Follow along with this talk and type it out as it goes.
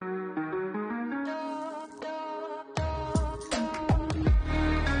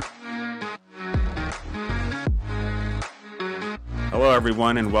Hello,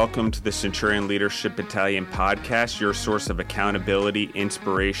 everyone, and welcome to the Centurion Leadership Battalion podcast, your source of accountability,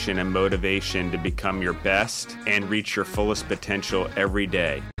 inspiration, and motivation to become your best and reach your fullest potential every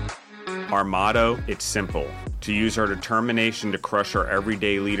day. Our motto, it's simple: to use our determination to crush our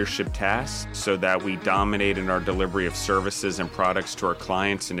everyday leadership tasks so that we dominate in our delivery of services and products to our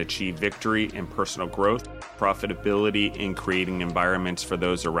clients and achieve victory and personal growth, profitability, and creating environments for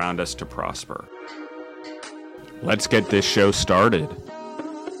those around us to prosper. Let's get this show started.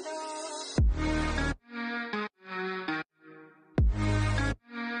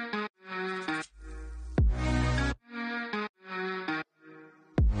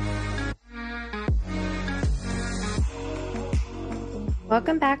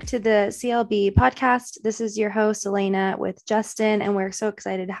 Welcome back to the CLB podcast. This is your host, Elena, with Justin, and we're so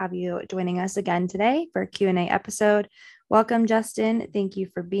excited to have you joining us again today for a Q&A episode. Welcome, Justin. Thank you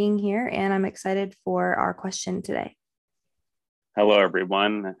for being here, and I'm excited for our question today. Hello,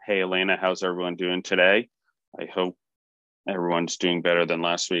 everyone. Hey, Elena, how's everyone doing today? I hope everyone's doing better than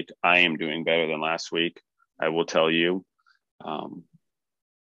last week. I am doing better than last week, I will tell you.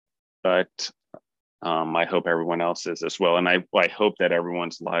 I hope everyone else is as well. And I hope that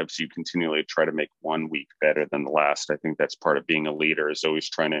everyone's lives, you continually try to make one week better than the last. I think that's part of being a leader, is always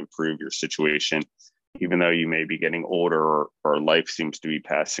trying to improve your situation. Even though you may be getting older or life seems to be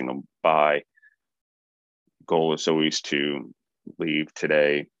passing by, goal is always to leave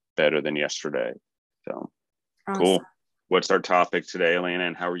today better than yesterday. So awesome. Cool. What's our topic today, Elena,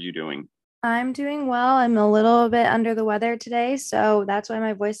 and how are you doing? I'm doing well. I'm a little bit under the weather today, so that's why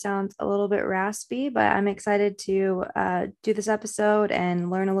my voice sounds a little bit raspy, but I'm excited to do this episode and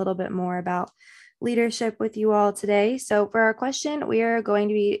learn a little bit more about leadership with you all today. So for our question, we are going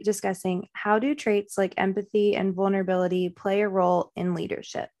to be discussing, how do traits like empathy and vulnerability play a role in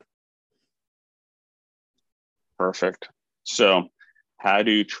leadership? Perfect. So how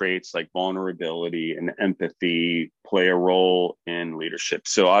do traits like vulnerability and empathy play a role in leadership?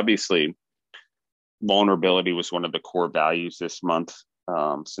 So obviously, vulnerability was one of the core values this month,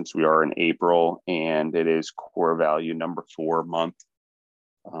 since we are in April, and it is core value number 4 month.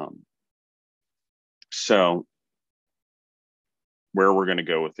 So where we're going to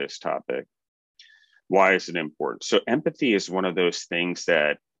go with this topic, why is it important? So empathy is one of those things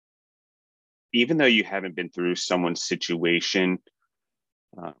that, even though you haven't been through someone's situation,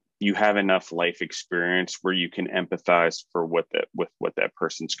 you have enough life experience where you can empathize for with what that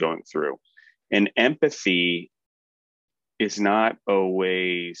person's going through. And empathy is not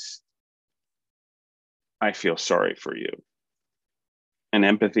always, I feel sorry for you. And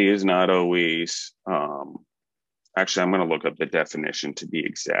empathy is not always, actually, I'm going to look up the definition to be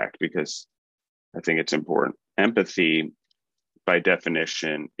exact, because I think it's important. Empathy, by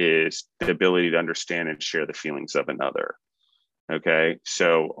definition, is the ability to understand and share the feelings of another. Okay,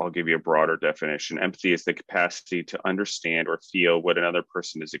 so I'll give you a broader definition. Empathy is the capacity to understand or feel what another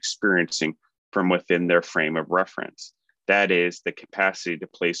person is experiencing from within their frame of reference. That is the capacity to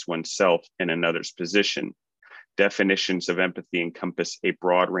place oneself in another's position. Definitions of empathy encompass a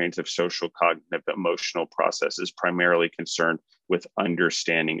broad range of social, cognitive, emotional processes primarily concerned with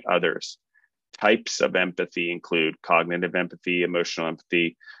understanding others. Types of empathy include cognitive empathy, emotional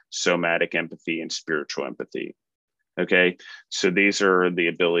empathy, somatic empathy, and spiritual empathy. Okay, so these are the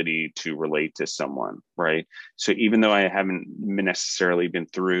ability to relate to someone, right? So even though I haven't necessarily been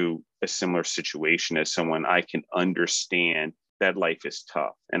through a similar situation as someone, I can understand that life is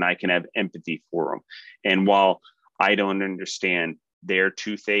tough and I can have empathy for them. And while I don't understand their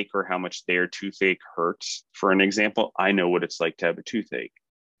toothache or how much their toothache hurts, for an example, I know what it's like to have a toothache.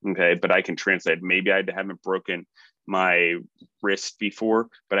 Okay, but I can translate. Maybe I haven't broken my wrist before,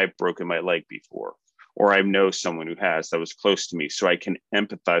 but I've broken my leg before. Or I know someone who has, that was close to me. So I can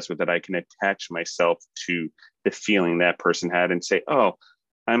empathize with it. I can attach myself to the feeling that person had and say, oh,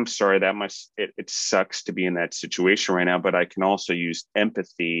 I'm sorry, it sucks to be in that situation right now. But I can also use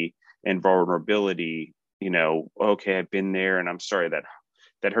empathy and vulnerability. Okay, I've been there and I'm sorry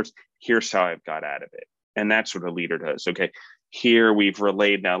that hurts. Here's how I've got out of it. And that's what a leader does. Okay, here we've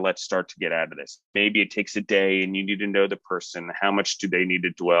relayed. Now let's start to get out of this. Maybe it takes a day and you need to know the person. How much do they need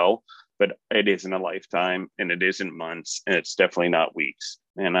to dwell? But it isn't a lifetime, and it isn't months, and it's definitely not weeks.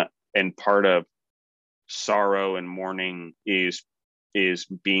 And part of sorrow and mourning is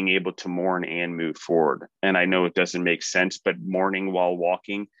being able to mourn and move forward. And I know it doesn't make sense, but mourning while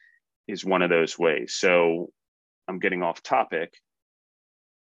walking is one of those ways. So I'm getting off topic,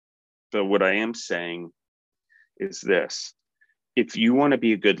 but what I am saying is this: if you want to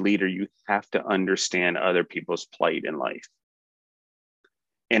be a good leader, you have to understand other people's plight in life.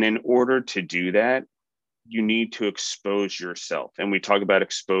 And in order to do that, you need to expose yourself. And we talk about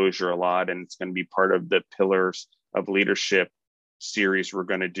exposure a lot, and it's going to be part of the Pillars of Leadership series we're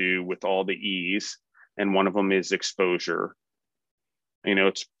going to do with all the E's. And one of them is exposure.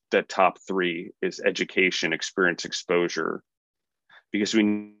 It's the top three is education, experience, exposure, because we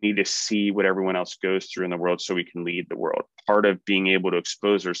need to see what everyone else goes through in the world so we can lead the world. Part of being able to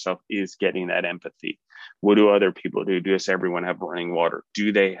expose ourselves is getting that empathy. What do other people do? Does everyone have running water?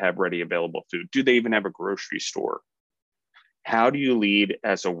 Do they have ready available food? Do they even have a grocery store? How do you lead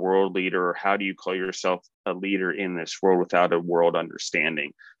as a world leader, or how do you call yourself a leader in this world without a world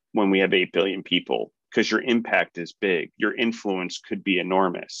understanding when we have 8 billion people? Because your impact is big. Your influence could be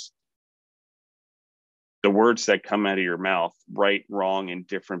enormous. The words that come out of your mouth, right, wrong,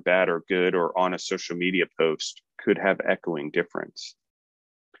 indifferent, bad, or good, or on a social media post, could have echoing difference.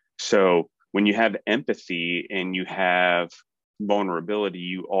 So when you have empathy and you have vulnerability,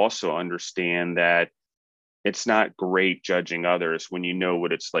 you also understand that it's not great judging others when you know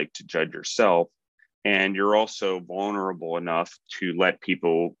what it's like to judge yourself. And you're also vulnerable enough to let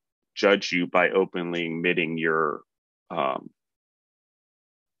people judge you by openly admitting your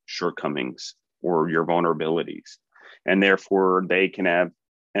shortcomings or your vulnerabilities. And therefore, they can have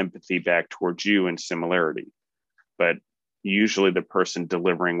empathy back towards you in similarity. But usually the person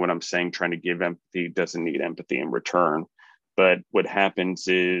delivering what I'm saying, trying to give empathy, doesn't need empathy in return. But what happens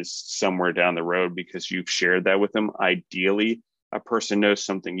is somewhere down the road, because you've shared that with them, ideally, a person knows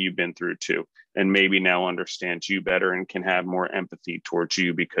something you've been through too, and maybe now understands you better and can have more empathy towards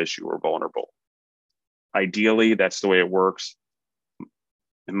you because you were vulnerable. Ideally, that's the way it works.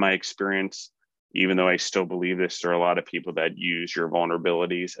 In my experience, even though I still believe this, there are a lot of people that use your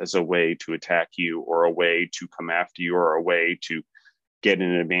vulnerabilities as a way to attack you, or a way to come after you, or a way to get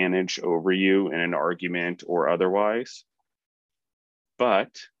an advantage over you in an argument or otherwise.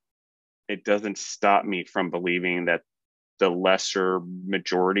 But it doesn't stop me from believing that the lesser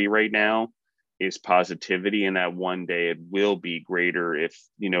majority right now is positivity, and that one day it will be greater if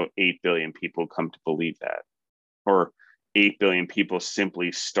 8 billion people come to believe that, or 8 billion people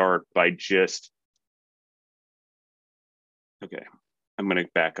simply start by just, okay, I'm going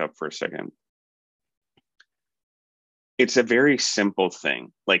to back up for a second. It's a very simple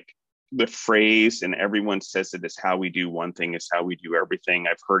thing. Like the phrase, and everyone says it, is how we do one thing is how we do everything.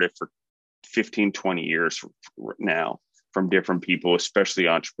 I've heard it for 15, 20 years now from different people, especially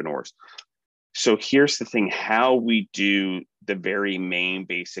entrepreneurs. So here's the thing: how we do the very main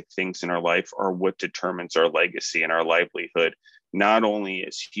basic things in our life are what determines our legacy and our livelihood, not only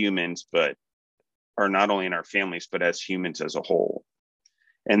as humans, but or not only in our families, but as humans as a whole.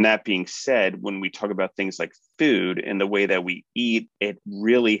 And that being said, when we talk about things like food and the way that we eat, it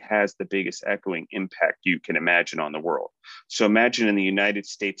really has the biggest echoing impact you can imagine on the world. So imagine in the United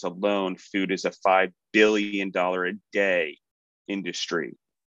States alone, food is a $5 billion a day industry.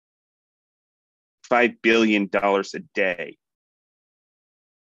 $5 billion a day.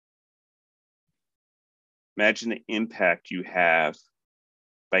 Imagine the impact you have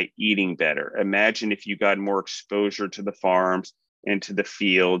by eating better. Imagine if you got more exposure to the farms and to the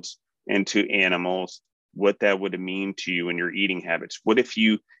fields and to animals, what that would mean to you and your eating habits. What if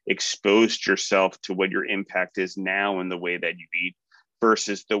you exposed yourself to what your impact is now in the way that you eat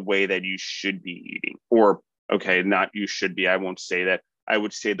versus the way that you should be eating? Or, okay, not you should be, I won't say that. I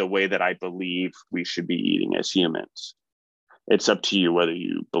would say the way that I believe we should be eating as humans. It's up to you whether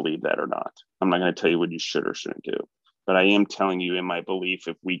you believe that or not. I'm not going to tell you what you should or shouldn't do. But I am telling you, in my belief,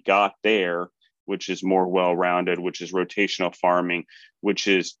 if we got there, which is more well-rounded, which is rotational farming, which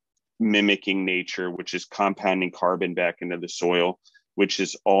is mimicking nature, which is compounding carbon back into the soil, which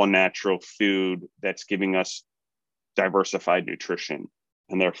is all natural food that's giving us diversified nutrition.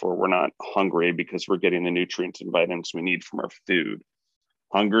 And therefore, we're not hungry because we're getting the nutrients and vitamins we need from our food.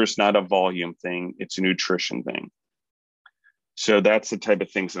 Hunger is not a volume thing, it's a nutrition thing. So that's the type of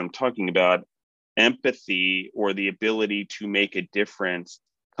things that I'm talking about. Empathy, or the ability to make a difference,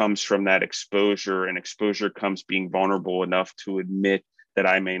 comes from that exposure, and exposure comes being vulnerable enough to admit that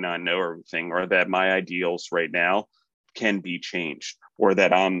I may not know everything, or that my ideals right now can be changed, or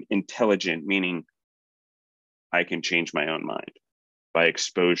that I'm intelligent, meaning I can change my own mind by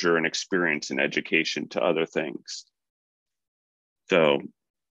exposure and experience and education to other things. So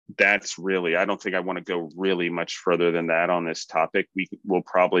that's really, I don't think I want to go really much further than that on this topic. We will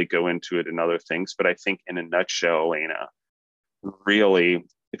probably go into it in other things, but I think in a nutshell, Elena, really,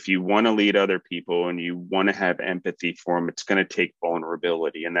 if you want to lead other people and you want to have empathy for them, it's going to take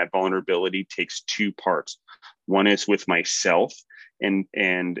vulnerability. And that vulnerability takes two parts. One is with myself and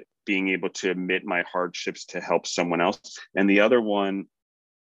being able to admit my hardships to help someone else. And the other one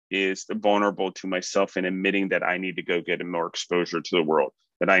is vulnerable to myself and admitting that I need to go get more exposure to the world,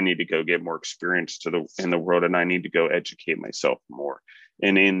 that I need to go get more experience in the world, and I need to go educate myself more.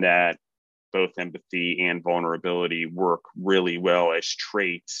 And in that, both empathy and vulnerability work really well as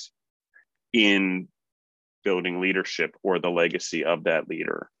traits in building leadership or the legacy of that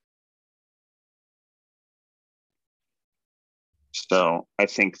leader. So I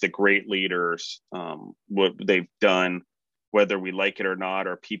think the great leaders, what they've done, whether we like it or not,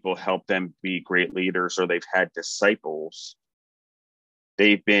 or people help them be great leaders, or they've had disciples,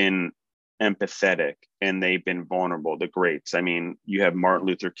 they've been empathetic and they've been vulnerable. The greats. I mean, you have Martin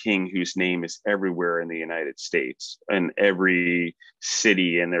Luther King, whose name is everywhere in the United States, in every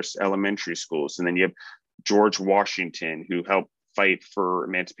city, and there's elementary schools. And then you have George Washington, who helped fight for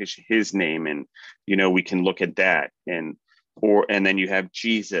emancipation, his name. And, we can look at that. And then you have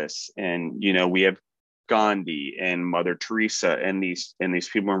Jesus, and, we have Gandhi and Mother Teresa and these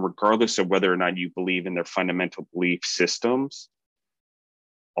people, and regardless of whether or not you believe in their fundamental belief systems,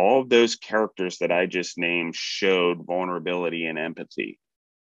 all of those characters that I just named showed vulnerability and empathy.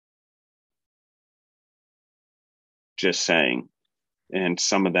 Just saying. And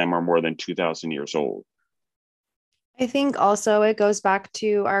some of them are more than 2,000 years old. I think also it goes back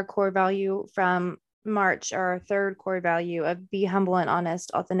to our core value from March, our third core value of be humble and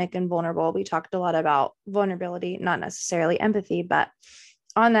honest, authentic and vulnerable. We talked a lot about vulnerability, not necessarily empathy, but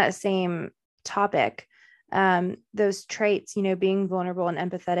on that same topic, those traits, being vulnerable and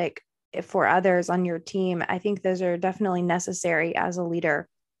empathetic for others on your team, I think those are definitely necessary as a leader,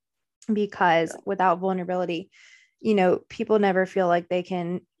 because without vulnerability, people never feel like they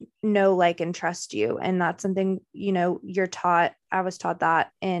can know, like, and trust you. And that's something, you're taught. I was taught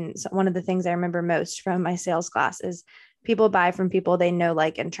that. And one of the things I remember most from my sales class is people buy from people they know,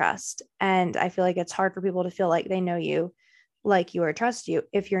 like, and trust. And I feel like it's hard for people to feel like they know you, like you, or trust you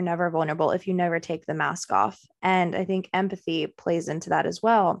if you're never vulnerable, if you never take the mask off. And I think empathy plays into that as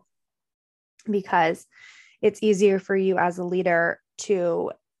well, because it's easier for you as a leader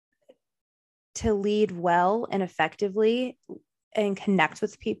to lead well and effectively and connect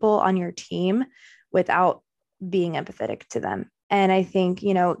with people on your team without being empathetic to them. And I think,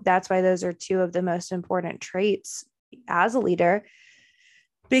 that's why those are two of the most important traits as a leader,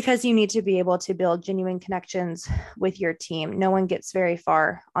 because you need to be able to build genuine connections with your team. No one gets very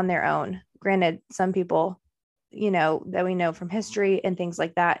far on their own. Granted, some people, that we know from history and things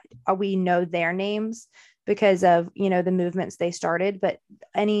like that, we know their names because of, the movements they started, but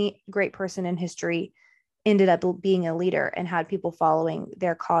any great person in history ended up being a leader and had people following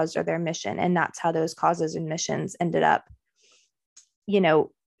their cause or their mission. And that's how those causes and missions ended up,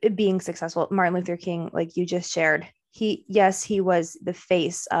 being successful. Martin Luther King, like you just shared, he was the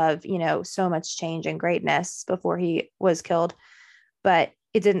face of, so much change and greatness before he was killed, but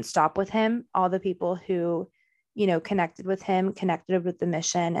it didn't stop with him. All the people who, connected with him, connected with the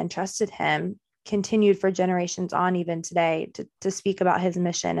mission and trusted him, continued for generations on, even today, to speak about his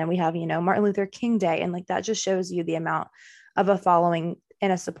mission. And we have, Martin Luther King Day. And like, that just shows you the amount of a following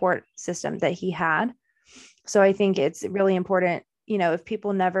and a support system that he had. So I think it's really important, if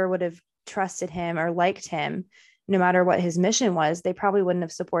people never would have trusted him or liked him, no matter what his mission was, they probably wouldn't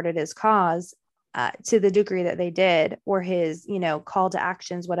have supported his cause to the degree that they did, or his, call to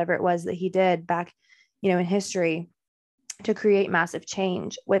actions, whatever it was that he did back, in history, to create massive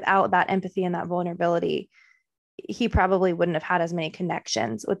change. Without that empathy and that vulnerability, he probably wouldn't have had as many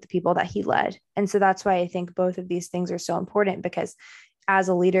connections with the people that he led. And so that's why I think both of these things are so important, because as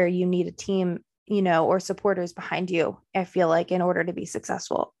a leader, you need a team, or supporters behind you, I feel like, in order to be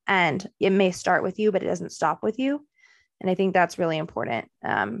successful. And it may start with you, but it doesn't stop with you. And I think that's really important,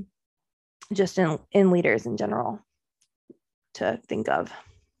 just in leaders in general, to think of.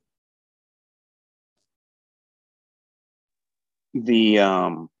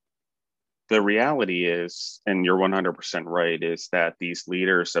 The reality is, and you're 100% right, is that these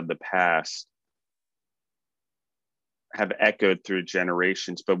leaders of the past have echoed through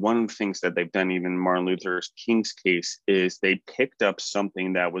generations. But one of the things that they've done, even in Martin Luther King's case, is they picked up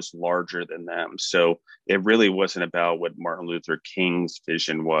something that was larger than them. So it really wasn't about what Martin Luther King's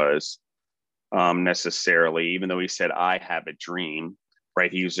vision was, necessarily, even though he said, I have a dream,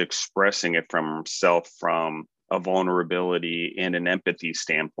 right? He was expressing it from himself, from a vulnerability and an empathy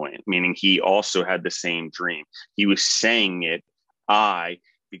standpoint, meaning he also had the same dream. He was saying it,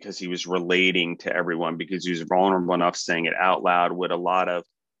 because he was relating to everyone, because he was vulnerable enough saying it out loud with a lot of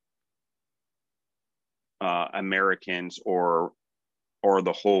Americans or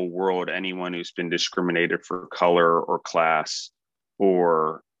the whole world, anyone who's been discriminated for color or class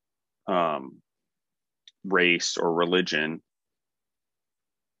or race or religion.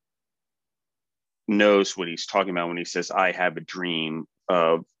 knows what he's talking about when he says, I have a dream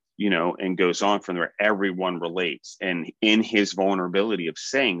of, and goes on from there. Everyone relates. And in his vulnerability of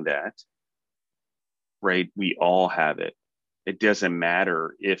saying that, right, we all have it. It doesn't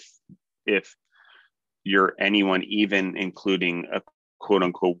matter if you're anyone, even including a quote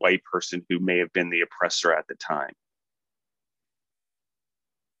unquote white person who may have been the oppressor at the time.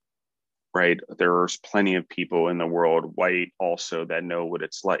 Right? There's plenty of people in the world, white also, that know what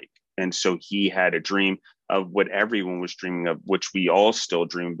it's like. And so he had a dream of what everyone was dreaming of, which we all still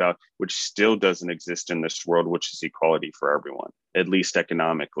dream about, which still doesn't exist in this world, which is equality for everyone, at least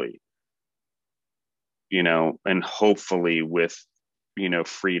economically, and hopefully with,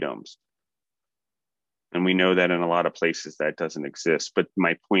 freedoms. And we know that in a lot of places that doesn't exist. But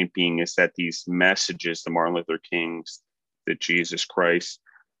my point being is that these messages, the Martin Luther Kings, the Jesus Christ,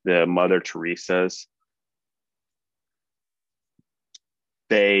 the Mother Teresa's,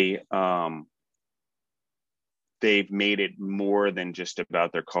 they've made it more than just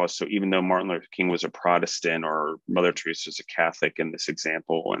about their cause. So even though Martin Luther King was a Protestant, or Mother Teresa was a Catholic in this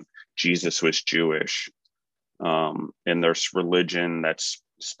example, and Jesus was Jewish, and there's religion that's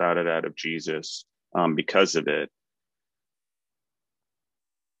spouted out of Jesus because of it,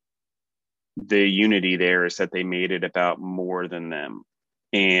 the unity there is that they made it about more than them.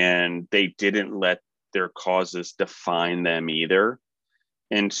 And they didn't let their causes define them either.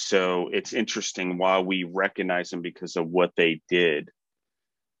 And so it's interesting, while we recognize them because of what they did,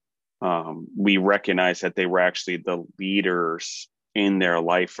 we recognize that they were actually the leaders in their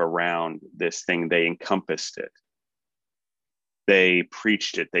life around this thing. They encompassed it. They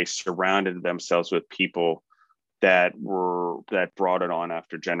preached it. They surrounded themselves with people that brought it on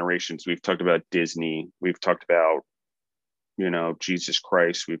after generations. We've talked about Disney. We've talked about, Jesus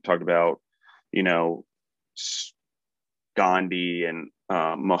Christ. We've talked about, Gandhi and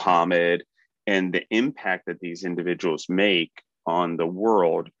Muhammad, and the impact that these individuals make on the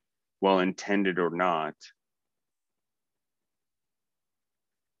world, well intended or not,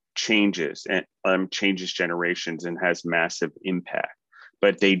 changes generations and has massive impact.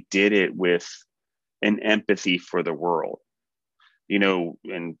 But they did it with an empathy for the world.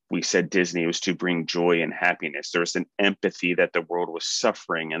 And we said Disney was to bring joy and happiness. There was an empathy that the world was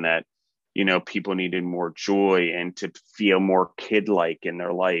suffering, and that, people needed more joy and to feel more kid-like in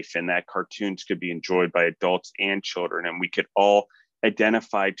their life, and that cartoons could be enjoyed by adults and children. And we could all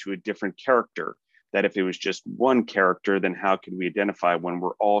identify to a different character. That if it was just one character, then how could we identify when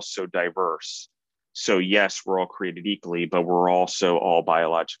we're all so diverse? So yes, we're all created equally, but we're also all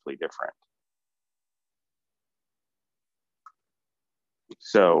biologically different.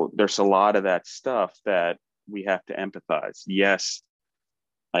 So there's a lot of that stuff that we have to empathize. Yes,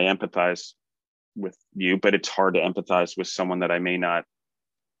 I empathize with you, but it's hard to empathize with someone that I may not,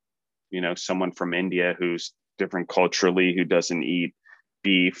 someone from India who's different culturally, who doesn't eat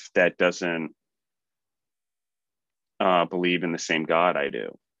beef, that doesn't believe in the same God I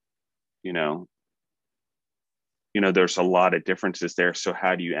do. There's a lot of differences there. So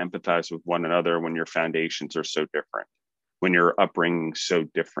how do you empathize with one another when your foundations are so different, when your upbringing is so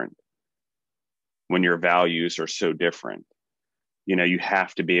different, when your values are so different? You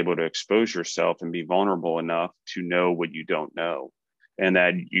have to be able to expose yourself and be vulnerable enough to know what you don't know, and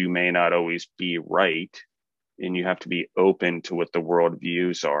that you may not always be right. And you have to be open to what the world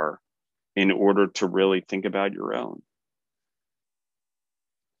views are in order to really think about your own.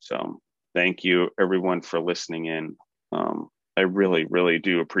 So thank you everyone for listening in. I really, really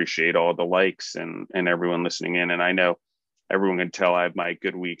do appreciate all the likes and everyone listening in. And I know everyone can tell I have my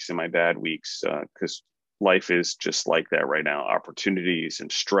good weeks and my bad weeks, because life is just like that right now. Opportunities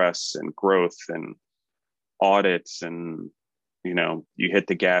and stress and growth and audits, and you hit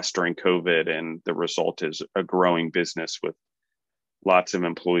the gas during COVID, and the result is a growing business with lots of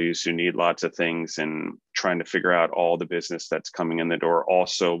employees who need lots of things, and trying to figure out all the business that's coming in the door,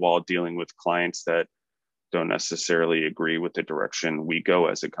 also while dealing with clients that don't necessarily agree with the direction we go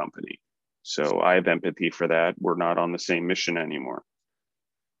as a company. So I have empathy for that. We're not on the same mission anymore.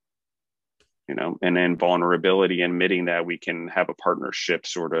 And in vulnerability, admitting that we can have a partnership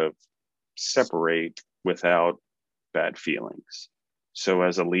sort of separate without bad feelings. So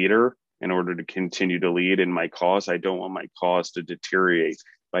as a leader, in order to continue to lead in my cause, I don't want my cause to deteriorate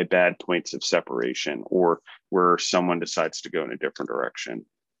by bad points of separation, or where someone decides to go in a different direction.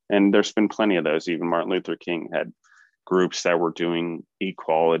 And there's been plenty of those. Even Martin Luther King had groups that were doing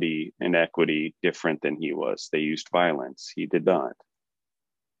equality and equity different than he was. They used violence. He did not.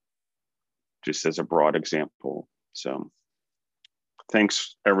 Just as a broad example. So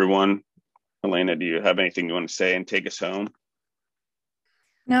thanks, everyone. Elena, do you have anything you want to say and take us home?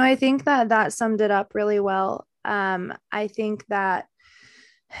 No, I think that that summed it up really well. I think that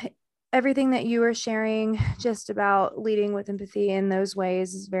everything that you were sharing just about leading with empathy in those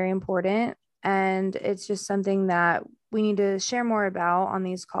ways is very important. And it's just something that we need to share more about on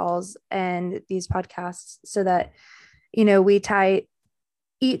these calls and these podcasts so that, we tie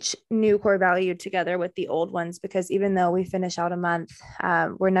each new core value together with the old ones, because even though we finish out a month,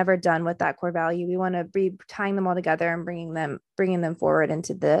 we're never done with that core value. We want to be tying them all together and bringing them forward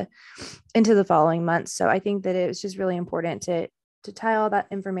into the following months. So I think that it was just really important to tie all that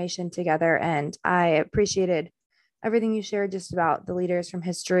information together. And I appreciated everything you shared just about the leaders from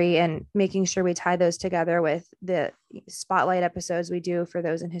history and making sure we tie those together with the spotlight episodes we do for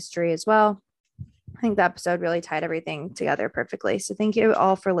those in history as well. I think the episode really tied everything together perfectly. So thank you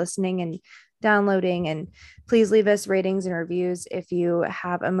all for listening and downloading. And please leave us ratings and reviews if you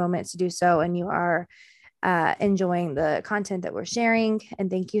have a moment to do so and you are enjoying the content that we're sharing.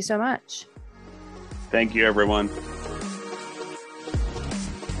 And thank you so much. Thank you, everyone.